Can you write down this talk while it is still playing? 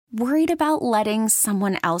Worried about letting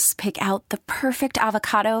someone else pick out the perfect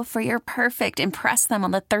avocado for your perfect impress them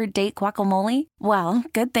on the third date guacamole? Well,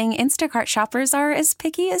 good thing Instacart shoppers are as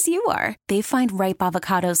picky as you are. They find ripe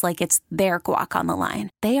avocados like it's their guac on the line.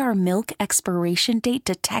 They are milk expiration date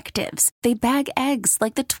detectives. They bag eggs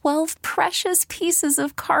like the 12 precious pieces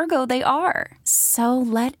of cargo they are. So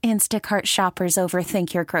let Instacart shoppers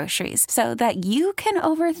overthink your groceries so that you can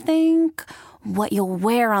overthink what you'll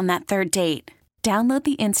wear on that third date. Download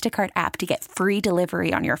the Instacart app to get free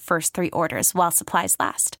delivery on your first 3 orders while supplies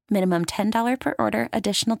last. Minimum $10 per order.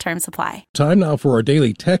 Additional terms apply. Time now for our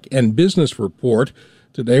daily tech and business report.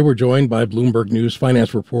 Today we're joined by Bloomberg News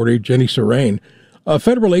finance reporter Jenny Serrane. A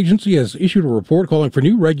federal agency has issued a report calling for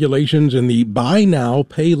new regulations in the buy now,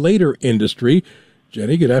 pay later industry.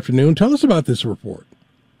 Jenny, good afternoon. Tell us about this report.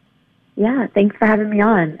 Yeah, thanks for having me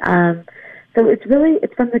on. So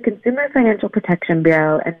it's from the Consumer Financial Protection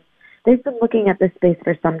Bureau, and they've been looking at this space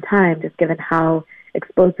for some time, just given how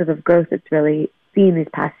explosive of growth it's really seen these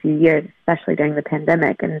past few years, especially during the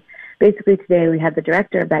pandemic. And basically today we had the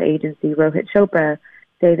director of that agency, Rohit Chopra,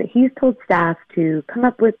 say that he's told staff to come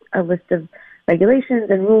up with a list of regulations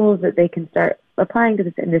and rules that they can start applying to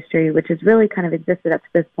this industry, which has really kind of existed up to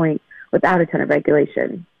this point without a ton of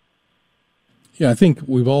regulation. Yeah, I think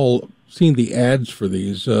we've all seen the ads for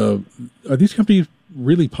these. Are these companies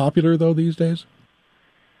really popular, though, these days?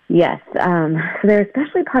 Yes. So they're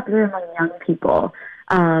especially popular among young people.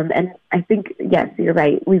 And I think, yes, you're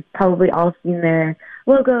right. We've probably all seen their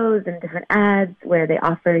logos and different ads where they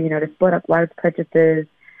offer, to split up large purchases.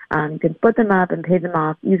 You can split them up and pay them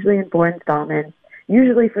off, usually in 4 installments,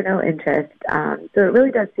 usually for no interest. So it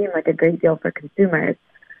really does seem like a great deal for consumers.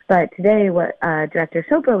 But today what Director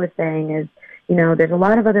Chopra was saying is, there's a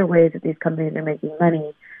lot of other ways that these companies are making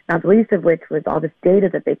money, not the least of which was all this data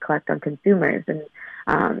that they collect on consumers. And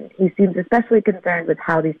he seems especially concerned with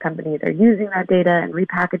how these companies are using that data and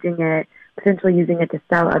repackaging it, potentially using it to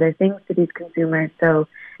sell other things to these consumers. So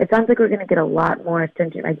it sounds like we're going to get a lot more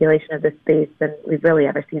stringent regulation of this space than we've really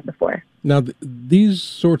ever seen before. Now, these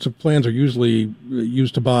sorts of plans are usually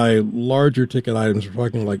used to buy larger ticket items. We're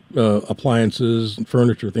talking like appliances,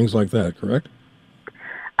 furniture, things like that, correct?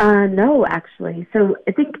 No, actually. So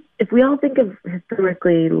I think if we all think of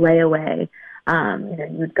historically layaway,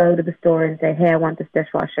 you would go to the store and say, hey, I want this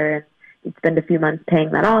dishwasher, and you'd spend a few months paying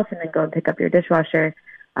that off and then go and pick up your dishwasher.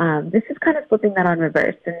 This is kind of flipping that on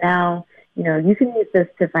reverse. And now, you can use this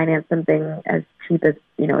to finance something as cheap as,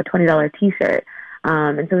 a $20 T-shirt.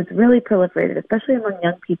 And so it's really proliferated, especially among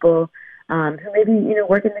young people who maybe,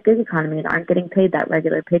 work in the gig economy and aren't getting paid that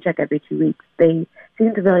regular paycheck every 2 weeks. They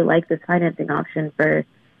seem to really like this financing option for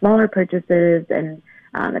smaller purchases, and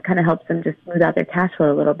it kind of helps them just smooth out their cash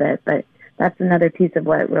flow a little bit. But that's another piece of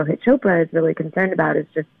what Rohit Chopra is really concerned about, is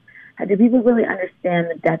just how do people really understand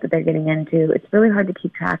the debt that they're getting into? It's really hard to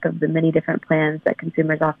keep track of the many different plans that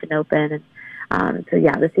consumers often open. And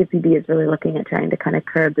the CFPB is really looking at trying to kind of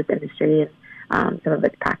curb this industry and some of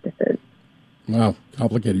its practices. Wow,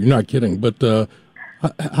 complicated. You're not kidding. But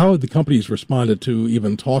how have the companies responded to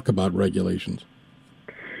even talk about regulations?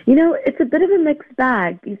 It's a bit of a mixed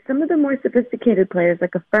bag. Some of the more sophisticated players,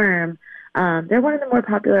 like Affirm, they're one of the more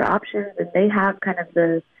popular options, and they have kind of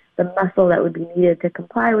the muscle that would be needed to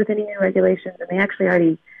comply with any new regulations, and they actually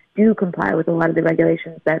already do comply with a lot of the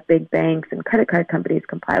regulations that big banks and credit card companies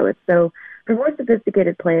comply with. So for more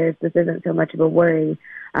sophisticated players, this isn't so much of a worry.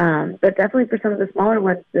 But definitely for some of the smaller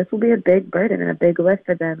ones, this will be a big burden and a big lift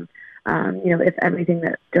for them, if everything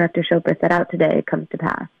that Director Chopra set out today comes to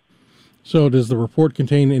pass. So does the report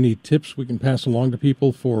contain any tips we can pass along to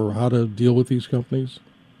people for how to deal with these companies?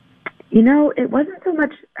 It wasn't so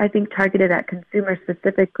much, I think, targeted at consumers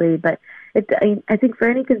specifically, but I think for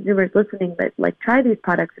any consumers listening that try these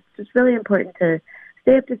products, it's just really important to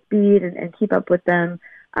stay up to speed and keep up with them.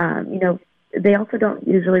 They also don't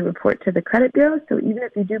usually report to the credit bureau, so even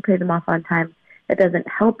if you do pay them off on time, it doesn't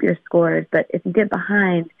help your scores. But if you get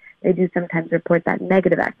behind, they do sometimes report that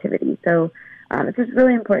negative activity. So it's just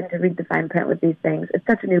really important to read the fine print with these things. It's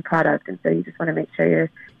such a new product, and so you just want to make sure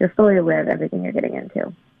you're fully aware of everything you're getting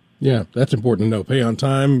into. Yeah, that's important to know. Pay on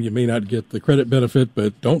time. You may not get the credit benefit,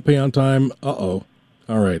 but don't pay on time. Uh-oh.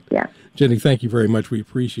 All right. Yeah. Jenny, thank you very much. We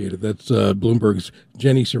appreciate it. That's Bloomberg's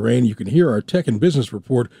Jenny Serrane. You can hear our Tech and Business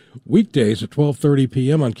Report weekdays at 12:30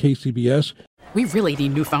 p.m. on KCBS. We really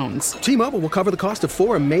need new phones. T-Mobile will cover the cost of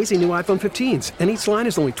 4 amazing new iPhone 15s, and each line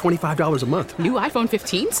is only $25 a month. New iPhone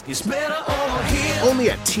 15s? It's better over here. Only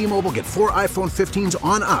at T-Mobile, get 4 iPhone 15s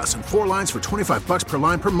on us and 4 lines for $25 per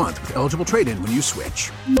line per month with eligible trade-in when you switch.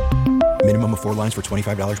 Minimum of 4 lines for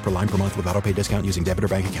 $25 per line per month with autopay discount using debit or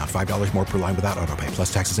bank account. $5 more per line without autopay,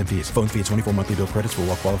 plus taxes and fees. Phone fee at 24 monthly bill credits for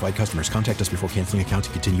well-qualified customers. Contact us before canceling account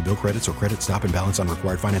to continue bill credits or credit stop and balance on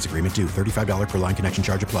required finance agreement due. $35 per line connection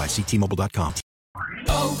charge applies. See T-Mobile.com.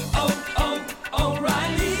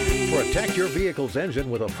 O'Reilly. Protect your vehicle's engine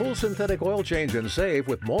with a full synthetic oil change and save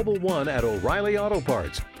with Mobil 1 at O'Reilly Auto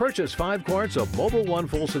Parts. Purchase 5 quarts of Mobil 1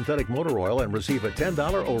 full synthetic motor oil and receive a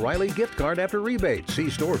 $10 O'Reilly gift card after rebate. See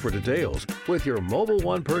store for details. With your Mobil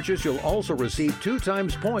 1 purchase, you'll also receive 2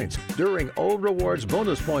 times points during O Rewards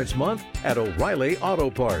Bonus Points Month at O'Reilly Auto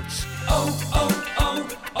Parts.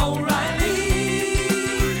 O'Reilly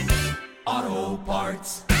Auto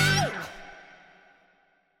Parts.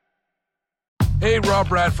 Hey, Rob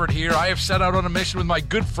Bradford here. I have set out on a mission with my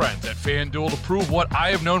good friends at FanDuel to prove what I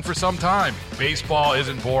have known for some time. Baseball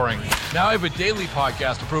isn't boring. Now I have a daily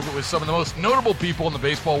podcast to prove it with some of the most notable people in the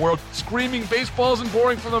baseball world, screaming baseball isn't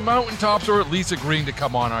boring from the mountaintops, or at least agreeing to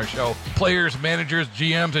come on our show. Players, managers,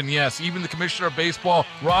 GMs, and yes, even the commissioner of baseball,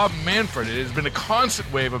 Rob Manfred. It has been a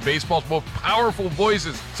constant wave of baseball's most powerful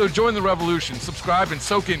voices. So join the revolution. Subscribe and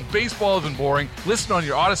soak in Baseball Isn't Boring. Listen on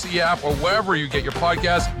your Odyssey app or wherever you get your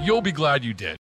podcasts. You'll be glad you did.